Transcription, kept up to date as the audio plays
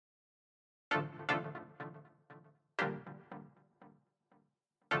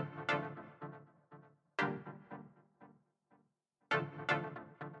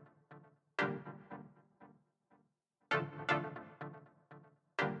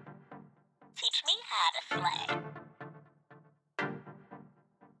Teach me how to slay.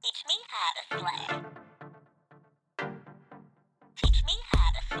 Teach me how to slay. Teach me how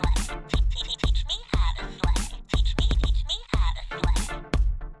to slay. Teach me how to slay. Teach me how to slay.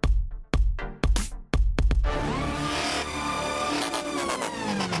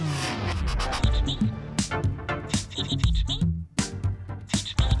 Teach me. Teach me. Teach me.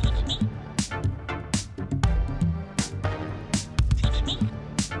 Teach me. Teach me. Teach me.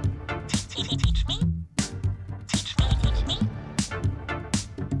 Teach me. Teach me. Teach me.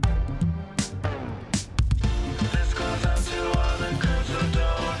 This goes out to all the girls who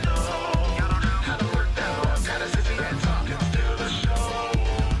don't know how to work that one kind of sissy and talk and steal the show.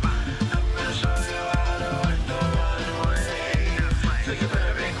 I'm gonna show you how to work the runway. So you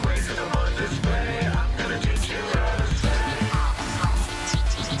better make way 'cause I'm on display. I'm gonna teach you how to slay.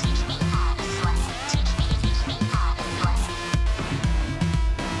 Teach me how to slay. Teach me how to slay.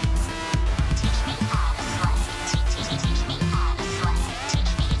 Teach me how to slay. Teach me how to slay. Teach me how to slay.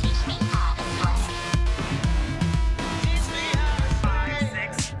 Teach me how to slay. Teach me how to slay. 5,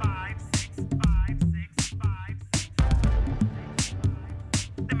 6, 5, 6, 5, 6, 5, 6.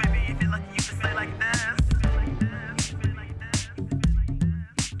 Then maybe if you're lucky, you can say like this.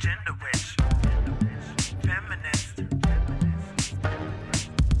 Gender witch, feminist.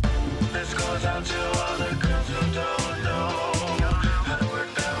 This goes out to all the girls who don't know how to work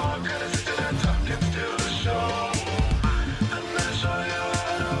that one kind of sissy and talk and steal the show. I'm gonna show you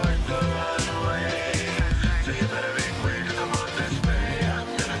how to work the runway. So you better make way 'cause I'm on display. I'm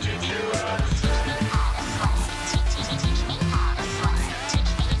gonna teach you how to slay. Teach me how to slay.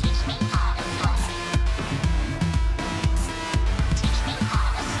 Teach me how to slay. Teach me how to slay. Teach me how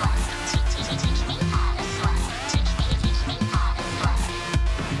to slay. Teach me how to slay. Teach me how to slay. Teach me how to slay.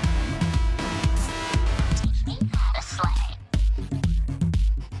 Teach me how to slay.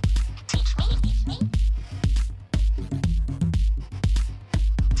 Teach me.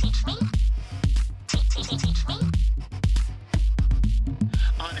 Teach me.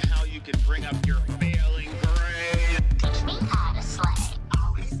 On how you can bring up your failing grade. Teach me how to slay.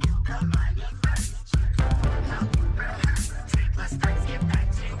 Always do the money first. How you relax. Take less time, get back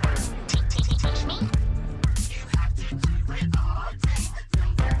to work. Teach me. You have to do it all day.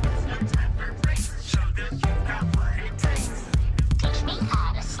 Till there is no time for breaks. Show them you got what it takes. Teach me how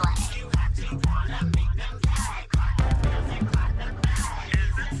to slay. You have to wanna make them gag. Clap the music, clap the bag.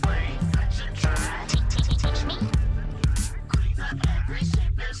 Isn't slaying such a drag? Teach me. Queens of every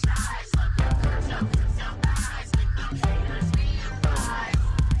shape and size. Love your curves, your hips, your thighs. Make them haters realize.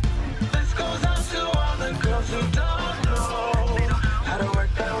 This goes out to all the girls who don't know how to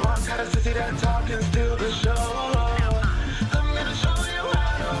work that one kind of sissy that talk and steal the show. I'm gonna show you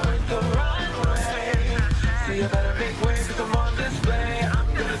how to work the right way. So you better make way 'cause I'm on display. I'm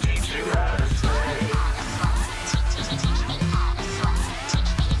gonna teach you how to slay. Teach me how to slay.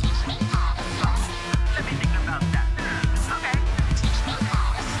 Teach me how to slay. Let me think about that. Okay. Teach me how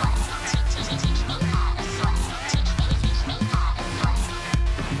to slay. Teach me how to slay. Teach me how to slay.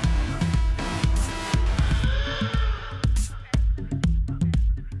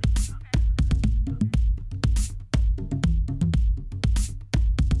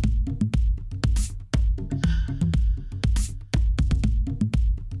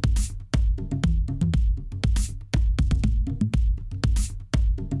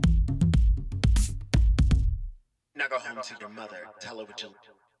 Now go home to your mother. Tell her what you.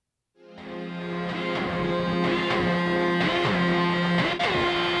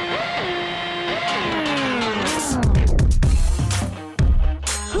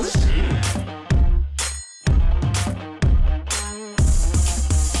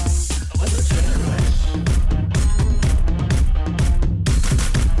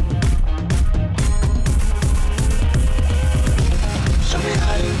 Show me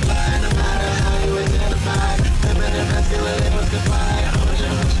how you fly, no matter how you identify. Feminine, masculine, what's goodbye. I want your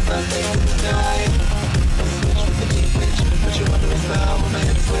hopes, but they die.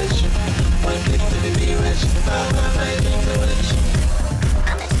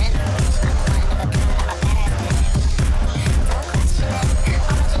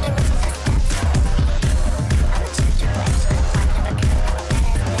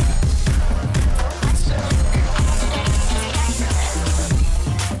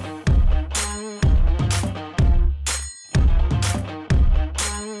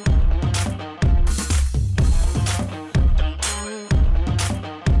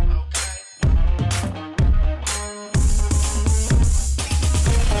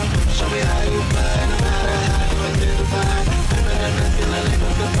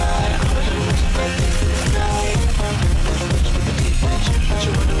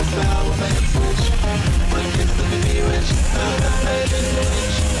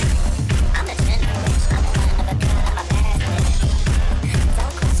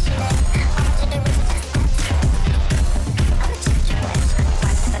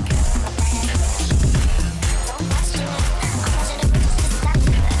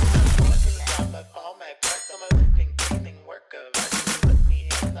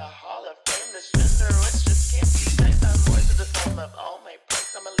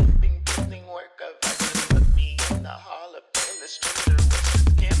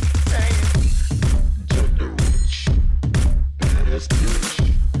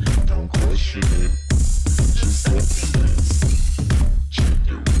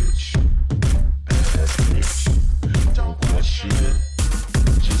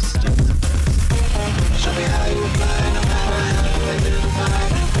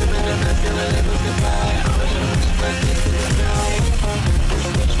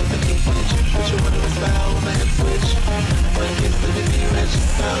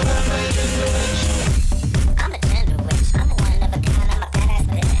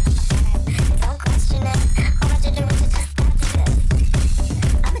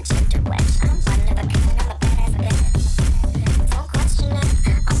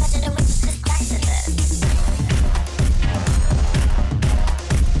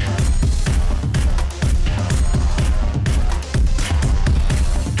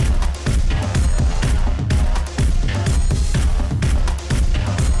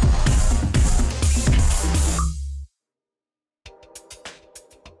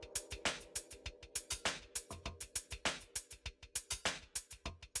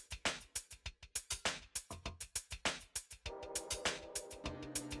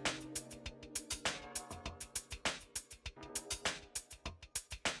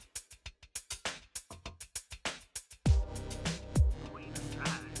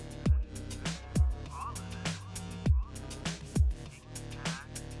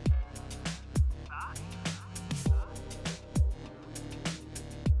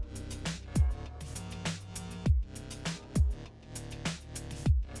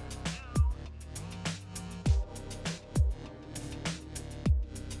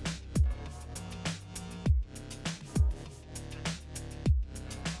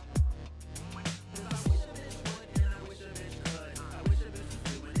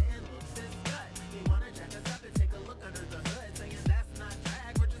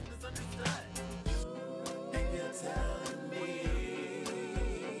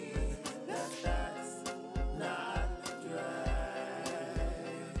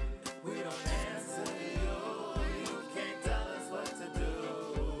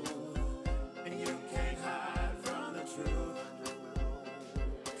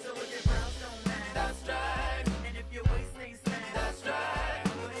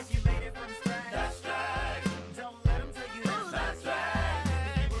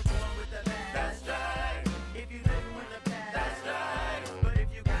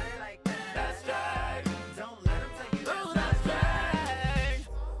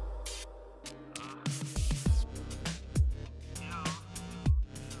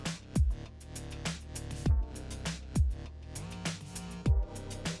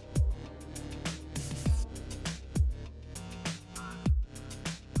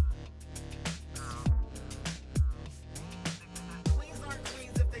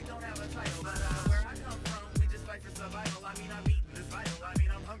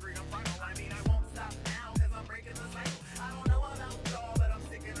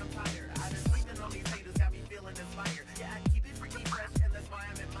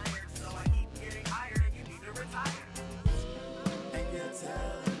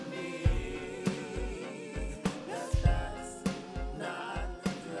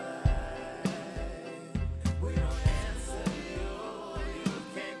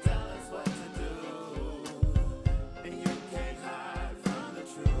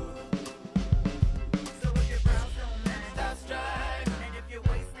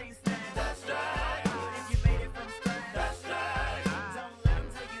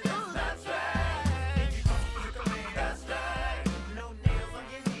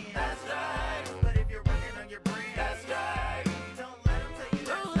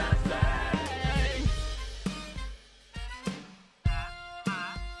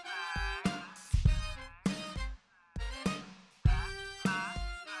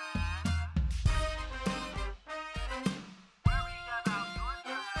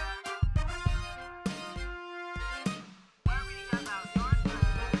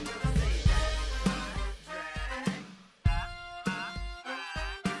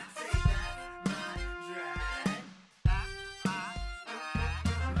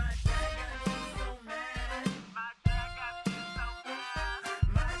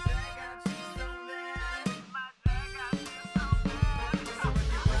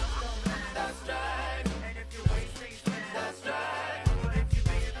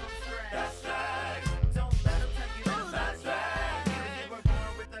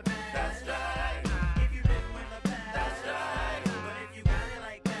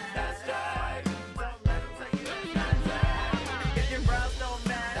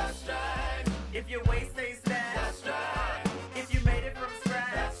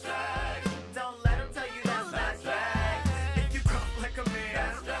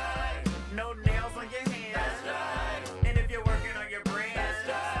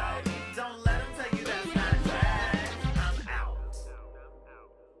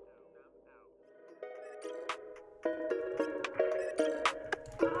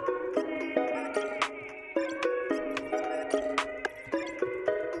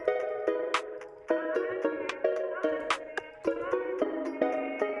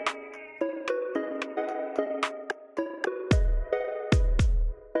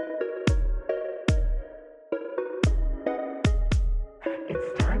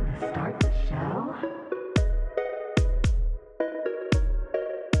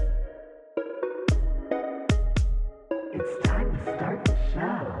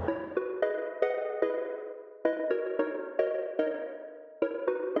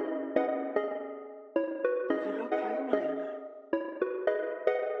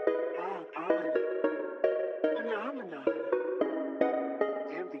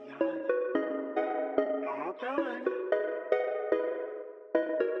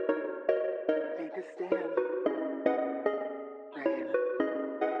 to stand. Rain,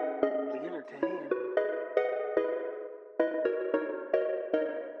 be entertained.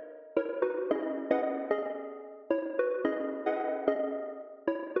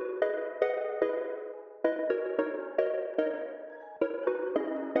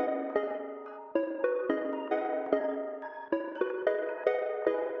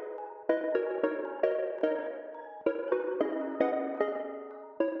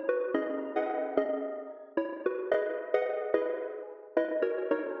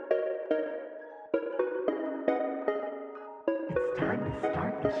 It's time to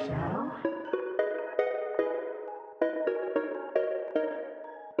start the show.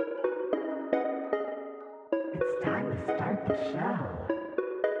 It's time to start the show.